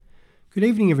Good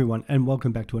evening, everyone, and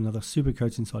welcome back to another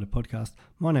SuperCoach Insider podcast.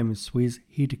 My name is Swizz,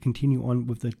 here to continue on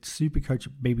with the SuperCoach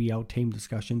BBL team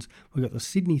discussions. We've got the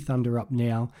Sydney Thunder up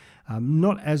now.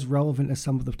 Not as relevant as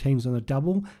some of the teams on the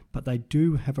double, but they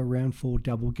do have a round 4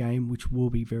 double game, which will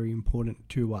be very important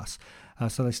to us.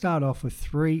 So they start off with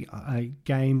 3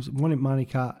 games, one at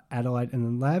Monica, Adelaide, and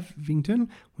then Lavington,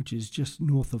 which is just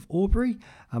north of Albury,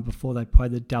 before they play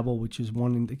the double, which is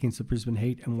one against the Brisbane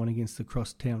Heat and one against the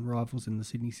crosstown rivals in the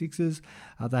Sydney Sixers.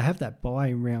 They have that bye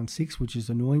in round 6, which is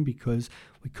annoying because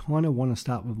we kind of want to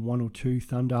start with 1 or 2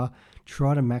 Thunder,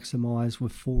 try to maximise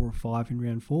with 4 or 5 in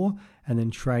round 4, and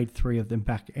then trade 3 of them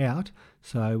back out.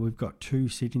 So we've got 2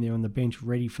 sitting there on the bench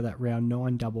ready for that round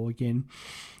 9 double again.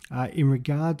 In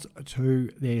regards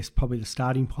to probably the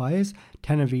starting players,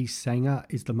 Tanavi Sanger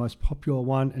is the most popular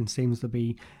one and seems to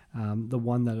be the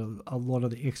one that a lot of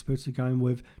the experts are going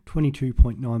with.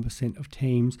 22.9% of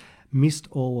teams missed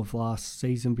all of last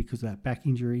season because of that back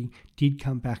injury, did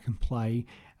come back and play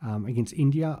against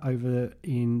India over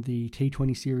in the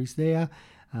T20 series there.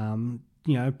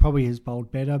 Probably has bowled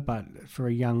better, but for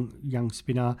a young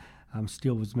spinner,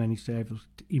 still was managed to able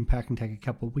to impact and take a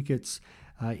couple of wickets.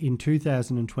 In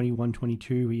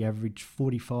 2021-22, he averaged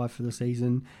 45 for the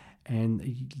season, and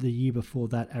the year before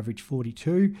that averaged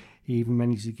 42. He even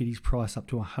managed to get his price up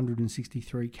to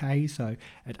 163k, so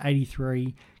at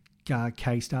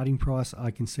 83k starting price,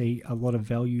 I can see a lot of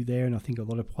value there, and I think a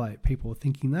lot of people are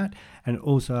thinking that, and it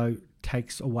also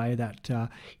takes away that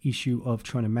issue of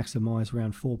trying to maximise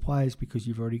round 4 players because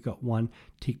you've already got one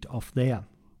ticked off there.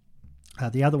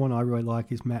 The other one I really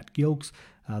like is Matt Gilks,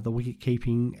 the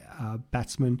wicket-keeping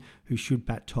batsman who should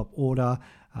bat top order.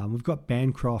 We've got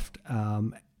Bancroft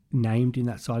named in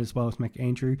that side as well as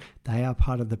McAndrew. They are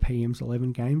part of the PM's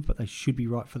 11 games, but they should be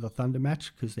right for the Thunder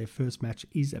match because their first match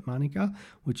is at Monica,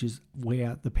 which is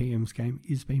where the PM's game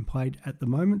is being played at the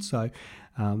moment. So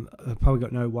I've probably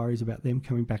got no worries about them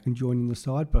coming back and joining the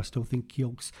side, but I still think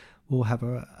Gilks will have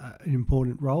an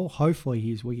important role. Hopefully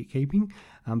he is wicket-keeping,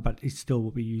 but it still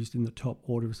will be used in the top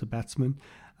order as a batsman.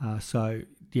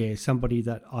 Somebody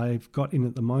that I've got in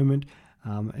at the moment,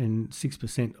 and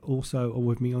 6% also are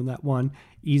with me on that one,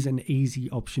 is an easy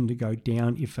option to go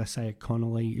down if I say a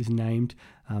Connolly is named,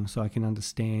 so I can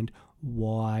understand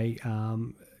why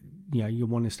you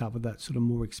want to start with that sort of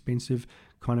more expensive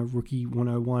kind of rookie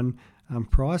 101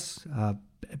 price.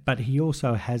 But he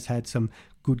also has had some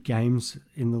good games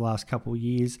in the last couple of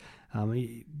years.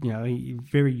 He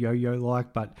very yo-yo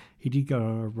like, but he did go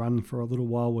on a run for a little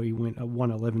while where he went at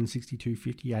 111, 62,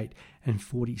 58 and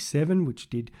 47, which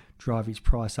did drive his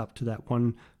price up to that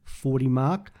 140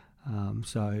 mark.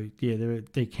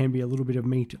 There can be a little bit of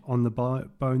meat on the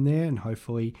bone there, and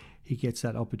hopefully he gets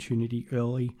that opportunity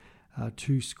early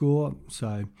to score.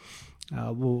 So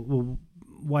we'll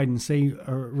wait and see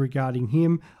regarding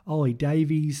him. Ollie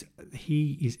Davies,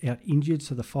 he is out injured,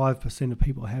 so the 5% of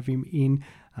people have him in.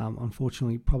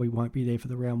 Unfortunately, probably won't be there for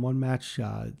the round 1 match.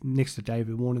 Next to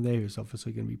David Warner there, who's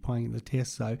obviously going to be playing in the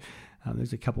test. So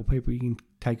there's a couple of people you can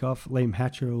take off. Liam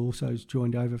Hatcher also has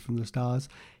joined over from the Stars.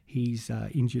 He's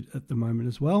injured at the moment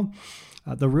as well.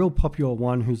 The real popular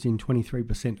one who's in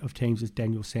 23% of teams is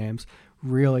Daniel Sams.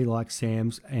 Really like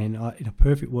Sams, and in a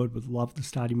perfect world would love to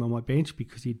start him on my bench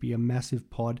because he'd be a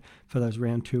massive pod for those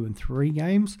round 2 and 3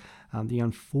 games. The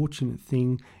unfortunate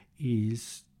thing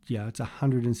is, it's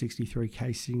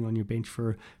 163k sitting on your bench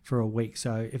for a week.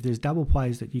 So if there's double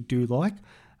players that you do like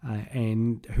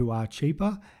and who are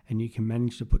cheaper, and you can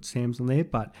manage to put Sams on there,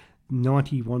 but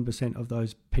 91% of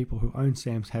those people who own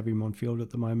Sams have him on field at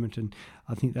the moment, and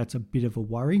I think that's a bit of a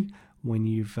worry when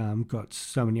you've got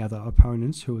so many other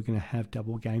opponents who are going to have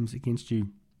double games against you.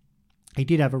 He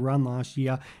did have a run last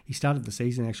year. He started the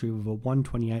season actually with a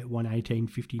 128, 118,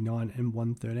 59 and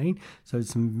 113. So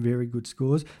some very good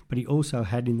scores. But he also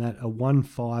had in that a 1,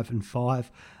 5 and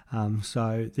 5.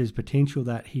 So there's potential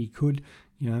that he could,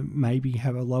 maybe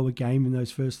have a lower game in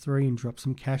those first 3 and drop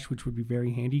some cash, which would be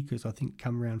very handy because I think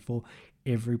come round 4,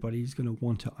 everybody's going to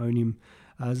want to own him.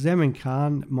 Zaman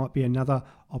Khan might be another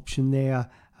option there.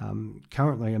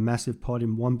 Currently a massive pod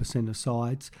in 1% of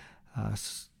sides.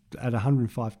 At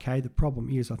 105k, the problem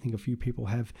is I think a few people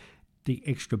have the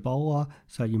extra bowler,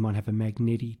 so you might have a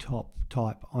Magnetti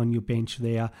type on your bench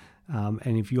there,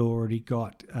 and if you already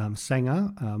got Sanger,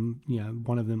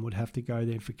 one of them would have to go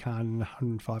there for Khan at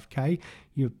 105k.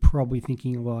 You're probably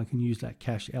thinking, well, I can use that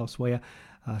cash elsewhere,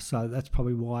 so that's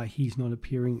probably why he's not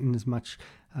appearing in as much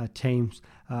teams.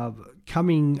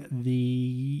 Coming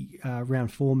the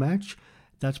round 4 match,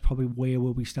 that's probably where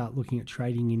we start looking at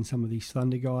trading in some of these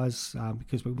Thunder guys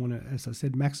because we want to, as I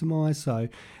said, maximise. So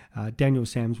Daniel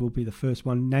Sams will be the first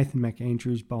one. Nathan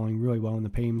McAndrews bowling really well in the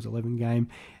PM's 11 game.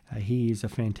 He is a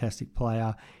fantastic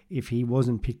player. If he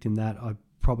wasn't picked in that, I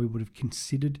probably would have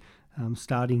considered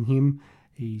starting him.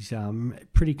 He's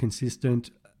pretty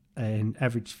consistent and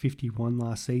averaged 51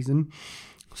 last season.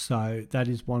 So that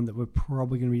is one that we're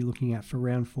probably going to be looking at for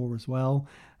round 4 as well.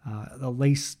 At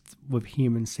least with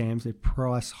him and Sams, their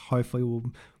price hopefully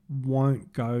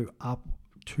won't go up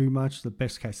too much. The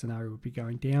best case scenario would be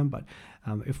going down. But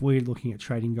if we're looking at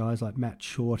trading guys like Matt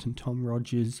Short and Tom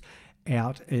Rogers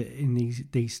out in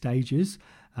these stages,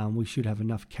 we should have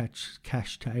enough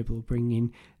cash to able to bring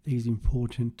in these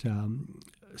important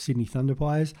Sydney Thunder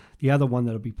players. The other one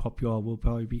that'll be popular will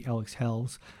probably be Alex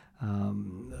Hells,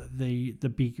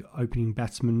 the big opening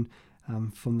batsman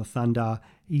from the Thunder.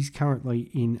 He's currently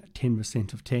in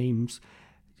 10% of teams.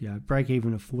 Break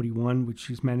even of 41, which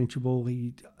is manageable.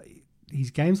 His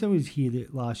games that was here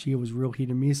last year was real hit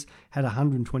and miss. Had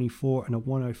 124 and a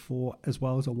 104 as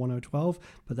well as a 1012,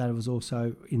 but that was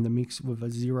also in the mix with a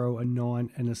 0, a 9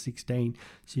 and a 16.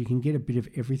 So you can get a bit of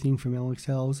everything from Alex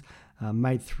Hells.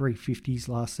 Made 350s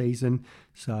last season.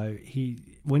 So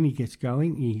when he gets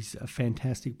going, he's a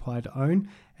fantastic player to own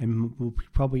and will be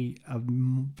probably a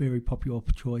very popular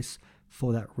choice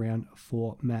for that round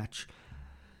 4 match.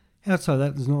 Outside of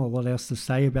that, there's not a lot else to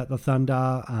say about the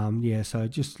Thunder. So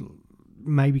just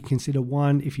maybe consider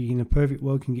one. If you're in a perfect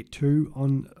world, can get 2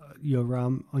 on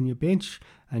your bench,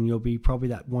 and you'll be probably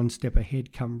that one step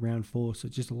ahead come round 4. So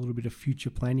just a little bit of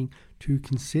future planning to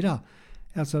consider.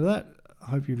 Outside of that, I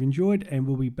hope you've enjoyed, and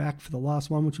we'll be back for the last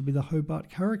one, which will be the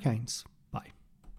Hobart Hurricanes.